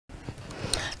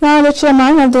Now, the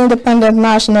chairman of the Independent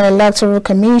National Electoral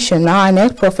Commission,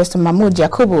 INEC, Professor Mahmood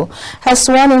Yakubu, has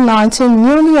sworn in 19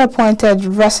 newly appointed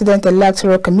resident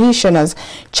electoral commissioners,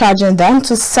 charging them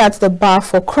to set the bar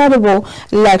for credible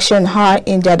election high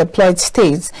in their deployed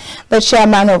states. The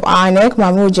chairman of INEC,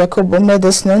 Mahmood Yakubu, made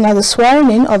this known at the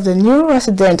swearing-in of the new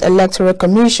resident electoral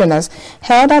commissioners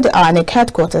held at the INEC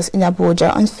headquarters in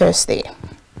Abuja on Thursday.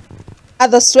 At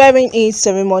the swearing-in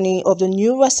ceremony of the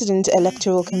new resident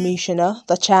electoral commissioner,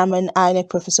 the chairman, INEC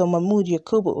Professor Mahmood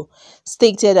Yakubu,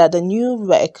 stated that the new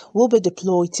REC will be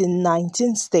deployed in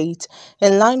 19 states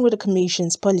in line with the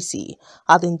commission's policy,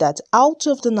 adding that out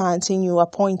of the 19 new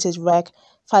appointed REC,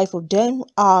 5 of them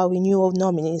are renewal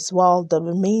nominees, while the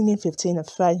remaining 15 are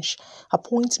French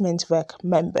appointment REC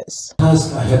members. The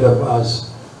task ahead of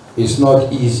us is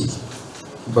not easy,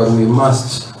 but we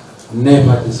must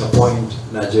never disappoint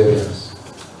Nigerians.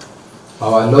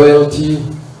 Our loyalty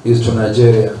is to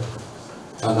Nigeria,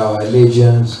 and our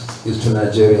allegiance is to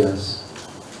Nigerians.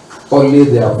 Only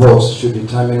their votes should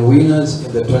determine winners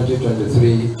in the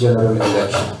 2023 general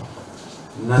election.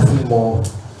 Nothing more,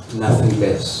 nothing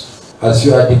less. As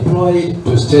you are deployed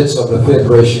to states of the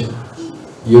Federation,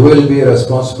 you will be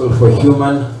responsible for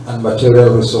human and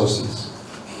material resources.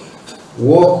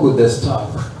 Work with the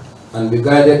staff and be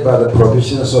guided by the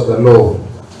provisions of the law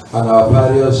and our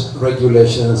various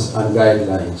regulations and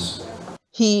guidelines.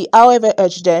 He, however,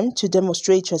 urged them to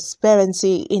demonstrate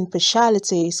transparency,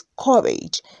 impartiality,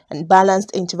 courage, and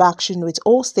balanced interaction with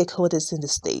all stakeholders in the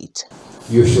state.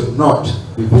 You should not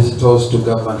be visitors to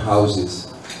government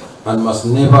houses and must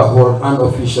never hold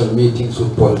unofficial meetings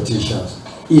with politicians,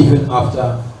 even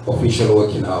after official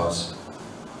working hours.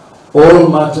 All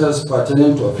matters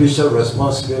pertaining to official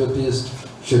responsibilities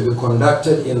should be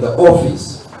conducted in the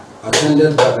office,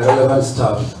 attended by the relevant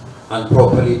staff, and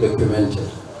properly documented.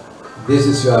 This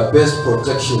is your best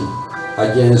protection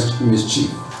against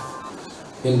mischief.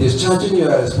 In discharging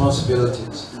your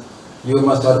responsibilities, you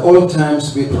must at all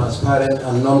times be transparent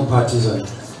and non-partisan,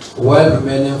 while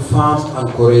remaining firm and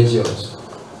courageous.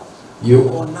 You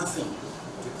owe nothing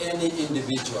to any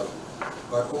individual,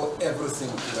 but owe everything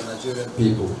to the Nigerian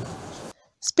people.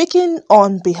 Speaking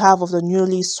on behalf of the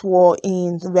newly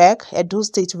sworn-in REC, Edo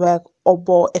State REC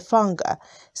Obo Efanga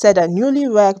said that newly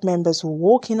REC members will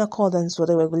work in accordance with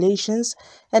the regulations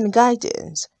and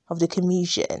guidance of the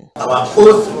Commission. Our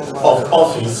oath of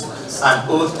office and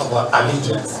oath of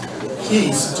allegiance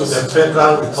is to the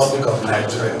Federal Republic of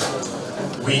Nigeria.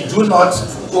 We do not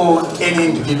owe any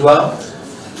individual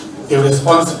a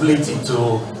responsibility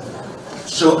to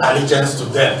show allegiance to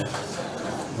them.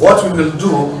 What we will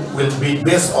do will be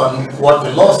based on what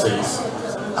the law says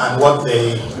and what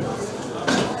the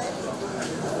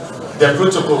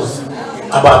protocols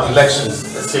about elections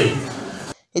say.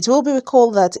 It will be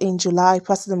recalled that in July,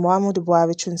 President Muhammadu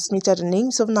Buhari transmitted the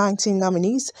names of 19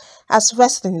 nominees as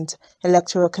resident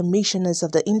electoral commissioners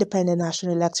of the Independent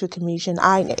National Electoral Commission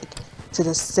 (INEC) to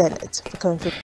the Senate.